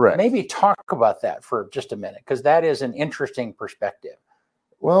them. Correct. Maybe talk about that for just a minute, because that is an interesting perspective.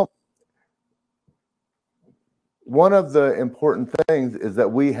 Well, one of the important things is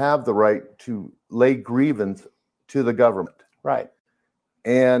that we have the right to lay grievance to the government. Right.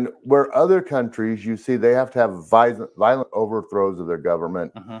 And where other countries, you see, they have to have violent overthrows of their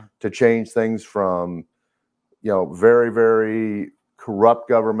government to change things from, very, very corrupt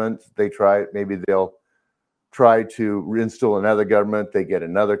governments. Maybe they'll try to reinstall another government. They get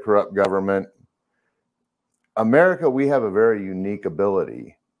another corrupt government. America, we have a very unique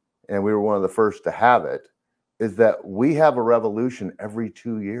ability, and we were one of the first to have it, is that we have a revolution every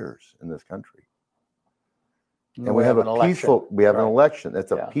 2 years in this country. And we have an election.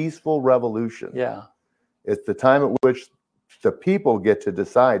 It's a peaceful revolution. Yeah. It's the time at which the people get to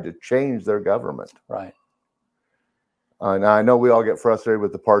decide to change their government. Right. Now, I know we all get frustrated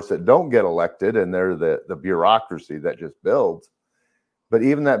with the parts that don't get elected, and they're the bureaucracy that just builds. But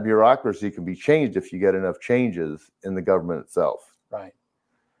even that bureaucracy can be changed if you get enough changes in the government itself. Right.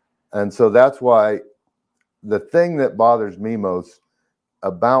 And so that's why the thing that bothers me most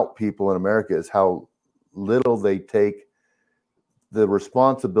about people in America is how little they take the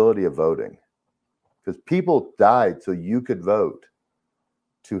responsibility of voting, because people died so you could vote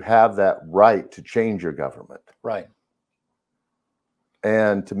to have that right to change your government. Right.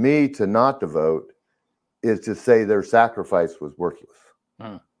 And to me, to not to vote is to say their sacrifice was worthless.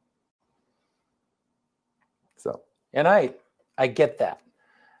 So, and I get that.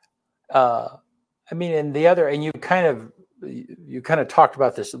 I mean, and the other, and you kind of talked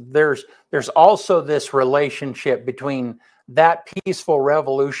about this. There's also this relationship between that peaceful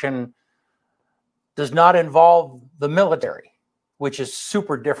revolution does not involve the military, which is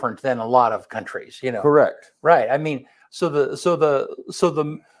super different than a lot of countries, you know. correct. Right. I mean, so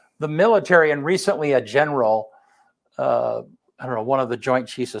the military, and recently a general, I don't know, one of the Joint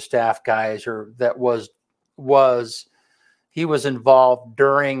Chiefs of Staff guys, or that was he was involved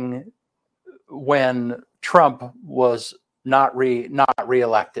during when Trump was not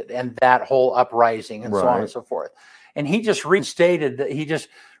reelected, and that whole uprising and so on and so forth. And he just restated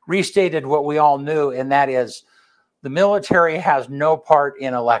what we all knew, and that is the military has no part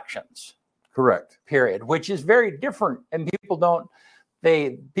in elections. Correct. Period. Which is very different, and people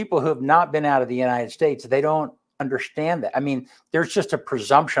who have not been out of the United States, they don't understand that. I mean, there's just a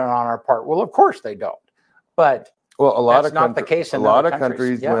presumption on our part. Well, of course they don't, but Well, a lot that's of not the case in a lot other of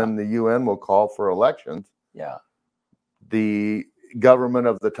countries, Yeah. when the UN will call for elections, Yeah. the government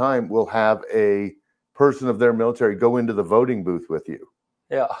of the time will have a person of their military go into the voting booth with you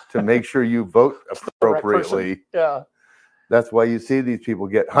Yeah. to make sure you vote Right person. appropriately. Yeah. That's why you see these people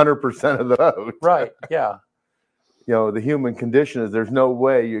get 100% of the vote. Right. Yeah. You know, the human condition is there's no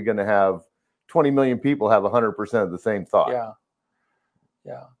way you're going to have 20 million people have 100% of the same thought. Yeah.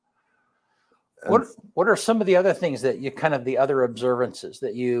 Yeah. And What are some of the other things that you the other observances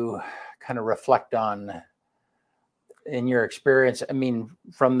that you kind of reflect on in your experience? I mean,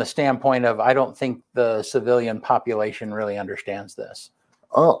 from the standpoint of, I don't think the civilian population really understands this.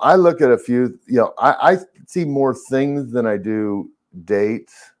 Oh, I look at a few, I see more things than I do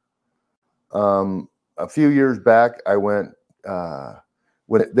dates. A few years back, I went,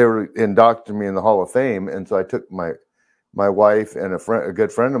 when they were inducting me in the Hall of Fame. And so I took my wife and a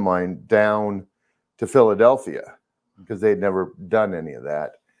good friend of mine down to Philadelphia because they'd never done any of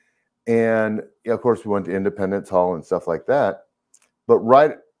that. And of course, we went to Independence Hall and stuff like that. But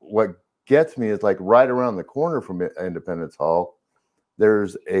what gets me is like right around the corner from Independence Hall,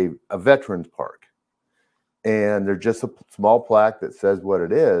 there's a veterans park, and there's just a small plaque that says what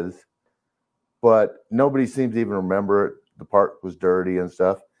it is, but nobody seems to even remember it. The park was dirty and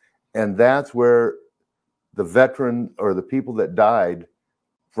stuff. And that's where the veteran or the people that died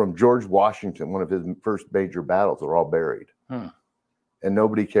from George Washington, one of his first major battles, are all buried. And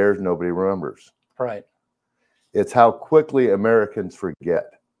nobody cares. Nobody remembers. Right. It's how quickly Americans forget.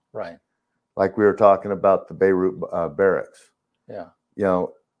 Right. Like we were talking about the Beirut barracks. Yeah.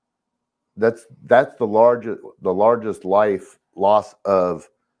 That's the largest life loss of,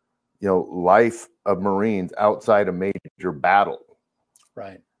 life of Marines outside a major battle.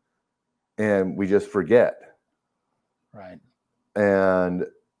 Right. And we just forget. Right. And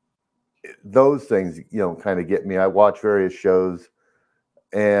those things, kind of get me. I watch various shows,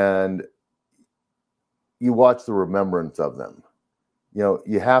 and you watch the remembrance of them.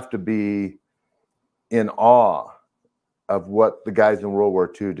 You have to be in awe of what the guys in World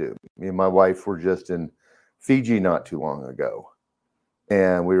War II do. Me and my wife were just in Fiji not too long ago,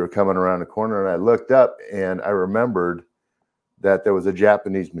 and we were coming around the corner, and I looked up, and I remembered that there was a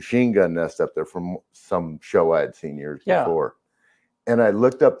Japanese machine gun nest up there from some show I had seen years before. And I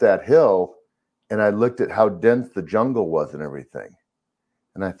looked up that hill, and I looked at how dense the jungle was and everything.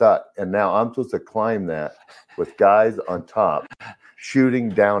 And I thought, and now I'm supposed to climb that with guys on top shooting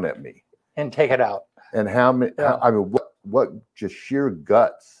down at me. And take it out. And how many, what just sheer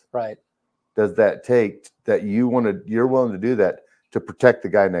guts Right. does that take that you're willing to do that to protect the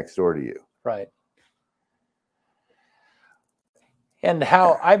guy next door to you? Right. And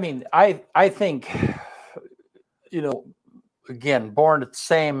how, I think, again, born at the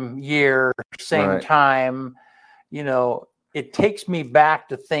same year, same time, it takes me back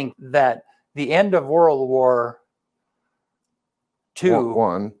to think that the end of World War II,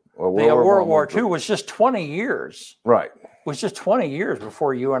 World War II was just 20 years. Right. Was just 20 years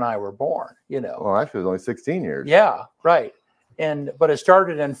before you and I were born, Well, actually, it was only 16 years. Yeah, right. But it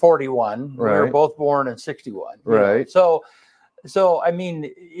started in 41. Right. We were both born in 61. Right. So I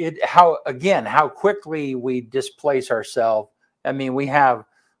mean, how quickly we displace ourselves. I mean, we have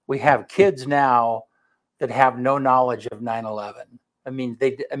kids now that have no knowledge of 9/11. I mean,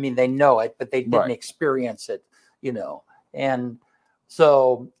 they know it, but they didn't experience it, And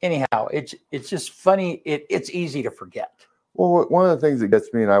so anyhow, it's just funny. It's easy to forget. Well, one of the things that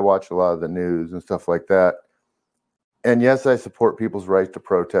gets me, and I watch a lot of the news and stuff like that, and yes, I support people's right to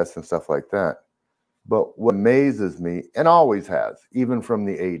protest and stuff like that. But what amazes me, and always has, even from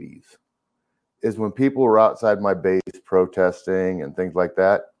the 80s, is when people were outside my base protesting and things like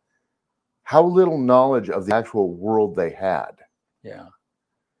that, how little knowledge of the actual world they had. Yeah.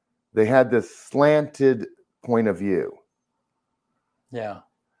 They had this slanted point of view. Yeah.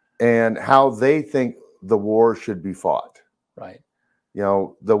 And how they think the war should be fought. Right. You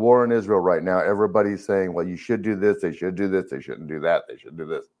know, the war in Israel right now, everybody's saying, well, you should do this, they should do this, they shouldn't do that, they should do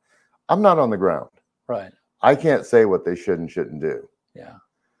this. I'm not on the ground. Right. I can't say what they should and shouldn't do. Yeah.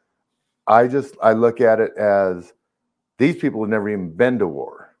 I look at it as these people have never even been to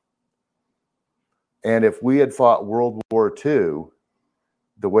war. And if we had fought World War II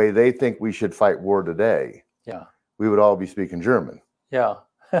the way they think we should fight war today, Yeah. we would all be speaking German. Yeah.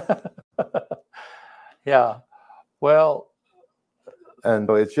 Yeah. Well, and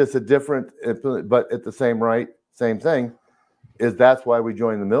so it's just a different, but at the same thing, is that's why we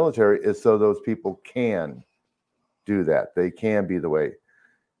join the military, is so those people can do that. They can be the way.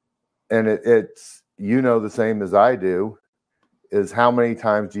 And it's, you know, the same as I do, is how many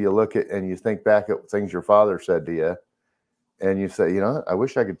times do you look at and you think back at things your father said to you, and you say, you know, I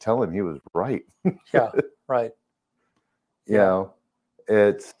wish I could tell him he was right. Yeah, right. You know,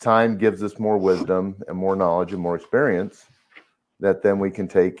 it's time gives us more wisdom and more knowledge and more experience that then we can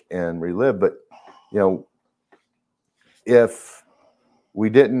take and relive. But, you know, if we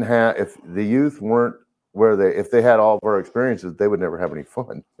didn't have, if the youth weren't where they, if they had all of our experiences, they would never have any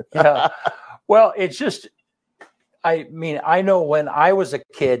fun. Yeah. Well, it's just, I mean, I know when I was a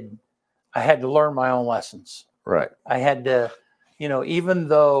kid, I had to learn my own lessons. Right. I had to, you know, even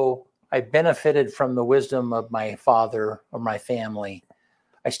though I benefited from the wisdom of my father or my family,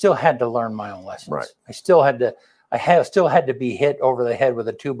 I still had to learn my own lessons. Right. I still had to be hit over the head with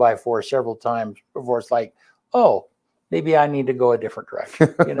a 2x4 several times before it's like, oh, maybe I need to go a different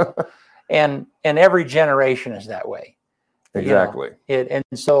direction, you know. And every generation is that way. Exactly. You know?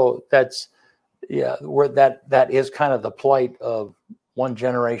 And so that's, yeah, where that is kind of the plight of one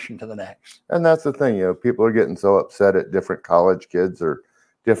generation to the next. And that's the thing, you know, people are getting so upset at different college kids or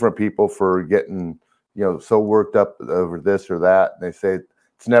different people for getting, you know, so worked up over this or that. And they say,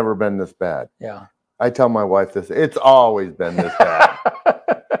 it's never been this bad. Yeah. I tell my wife this, it's always been this bad.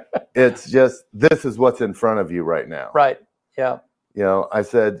 It's just, this is what's in front of you right now. Right. Yeah. You know, I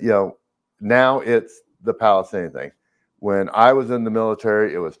said, you know, now it's the Palestinian thing. When I was in the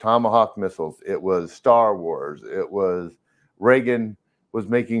military, it was Tomahawk missiles. It was Star Wars. It was Reagan was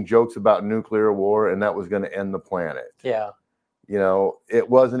making jokes about nuclear war, and that was going to end the planet. Yeah. You know, it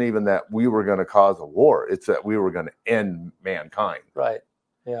wasn't even that we were going to cause a war. It's that we were going to end mankind. Right.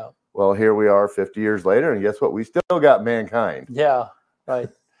 Yeah. Well, here we are 50 years later, and guess what? We still got mankind. Yeah. Right.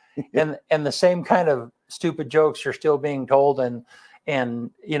 and the same kind of stupid jokes are still being told, and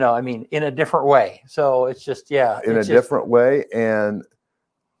you know, I mean, in a different way. So it's just, yeah, in a different way. And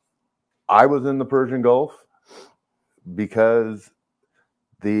I was in the Persian Gulf because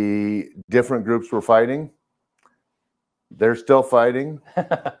the different groups were fighting. They're still fighting.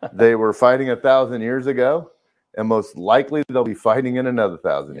 They were fighting 1,000 years ago, and most likely they'll be fighting in another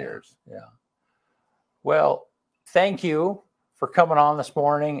 1,000 years. Yeah. Well, thank you for coming on this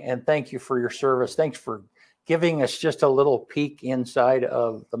morning, and thank you for your service. Thanks for giving us just a little peek inside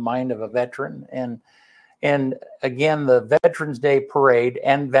of the mind of a veteran. And again, the Veterans Day Parade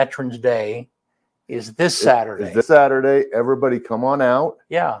and Veterans Day is this Saturday. It's this Saturday. Everybody come on out.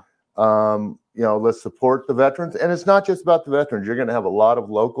 Yeah. You know, let's support the veterans. And it's not just about the veterans. You're going to have a lot of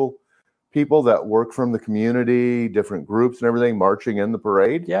local people that work from the community, different groups and everything marching in the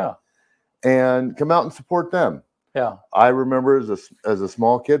parade. Yeah. And come out and support them. Yeah. I remember as a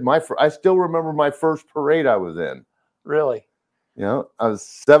small kid, I still remember my first parade I was in. Really? You know, I was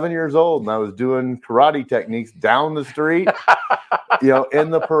 7 years old and I was doing karate techniques down the street, you know, in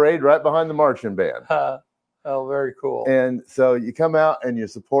the parade right behind the marching band. Oh, very cool. And so you come out and you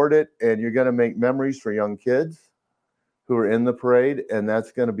support it, and you're going to make memories for young kids who are in the parade, and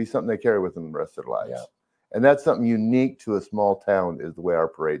that's going to be something they carry with them the rest of their lives. Yeah. And that's something unique to a small town, is the way our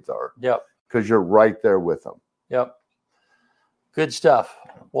parades are. Yep. Because you're right there with them. Yep. Good stuff.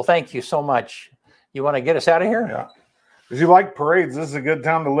 Well, thank you so much. You want to get us out of here? Yeah. If you like parades, this is a good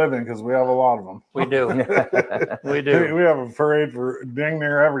town to live in because we have a lot of them. We do. We do. We have a parade for dang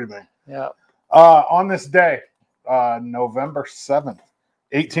near everything. Yeah. On this day, November 7th,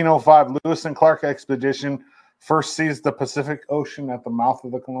 1805, Lewis and Clark expedition first sees the Pacific Ocean at the mouth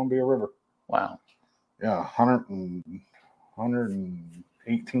of the Columbia River. Wow. Yeah,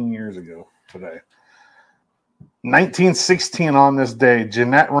 118 years ago today. 1916 on this day,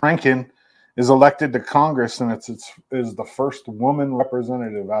 Jeanette Rankin is elected to Congress, and is the first woman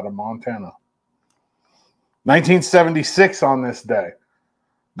representative out of Montana. 1976 on this day,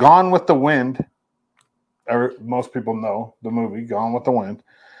 Gone with the Wind. Most people know the movie Gone with the Wind.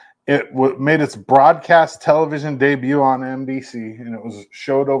 It made its broadcast television debut on NBC, and it was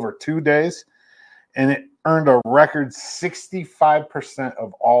showed over 2 days, and it earned a record 65%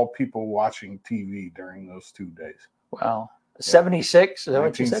 of all people watching TV during those 2 days. Wow. 76? Is that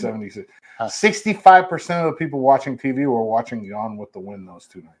what you said? 1976. 65% of the people watching TV were watching Gone with the Wind those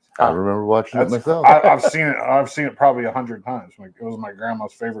 2 nights. I remember watching it myself. I've seen it. I've seen it probably 100 times. It was my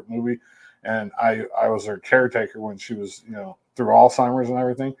grandma's favorite movie, and I was her caretaker when she was, through Alzheimer's and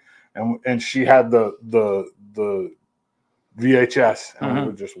everything, and she had the VHS, and we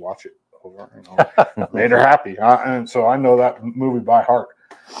would just watch it over. Made her happy, and so I know that movie by heart.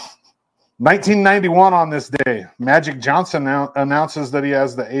 1991 on this day, Magic Johnson announces that he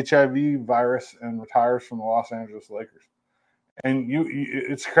has the HIV virus and retires from the Los Angeles Lakers. And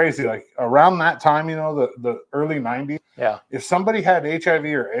it's crazy. Like around that time, the early 90s. Yeah. If somebody had HIV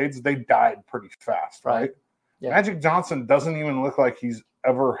or AIDS, they died pretty fast, right? Yeah. Magic Johnson doesn't even look like he's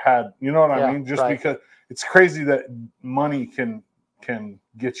ever had. You know what I mean? Just right. because it's crazy that money can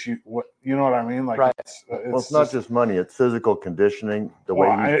get you what you know what I mean. Like right. it's not just money; it's physical conditioning. The way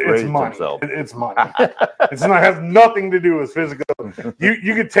he raised himself. It's money. It's not has nothing to do with physical.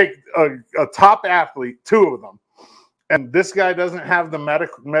 You could take a top athlete, 2 of them. And this guy doesn't have the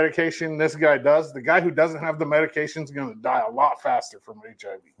medication. This guy does. The guy who doesn't have the medication is going to die a lot faster from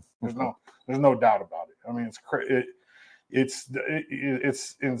HIV. There's no doubt about it. I mean,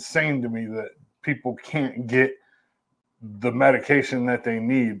 it's insane to me that people can't get the medication that they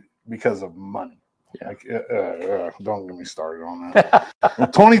need because of money. Yeah. Like, don't get me started on that.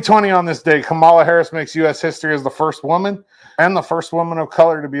 2020 on this day, Kamala Harris makes U.S. history as the first woman and the first woman of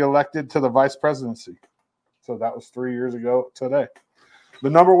color to be elected to the vice presidency. So that was 3 years ago today. The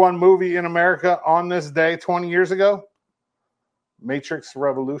number 1 movie in America on this day 20 years ago, Matrix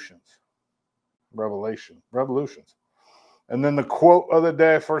Revolutions. And then the quote of the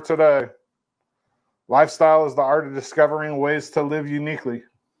day for today, lifestyle is the art of discovering ways to live uniquely.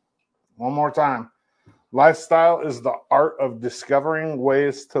 One more time. Lifestyle is the art of discovering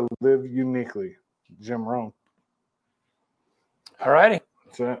ways to live uniquely. Jim Rohn. All righty.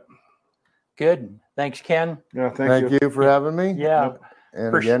 That's it. Good. Thanks, Ken. Yeah, thank you for having me. Yeah. Yep.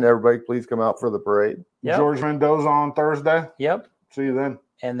 And again, everybody, please come out for the parade. Yep. George Mendoza on Thursday. Yep. See you then.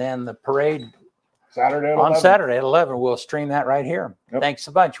 And then the parade Saturday at 11. on Saturday at 11. We'll stream that right here. Yep. Thanks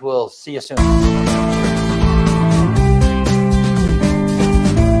a bunch. We'll see you soon.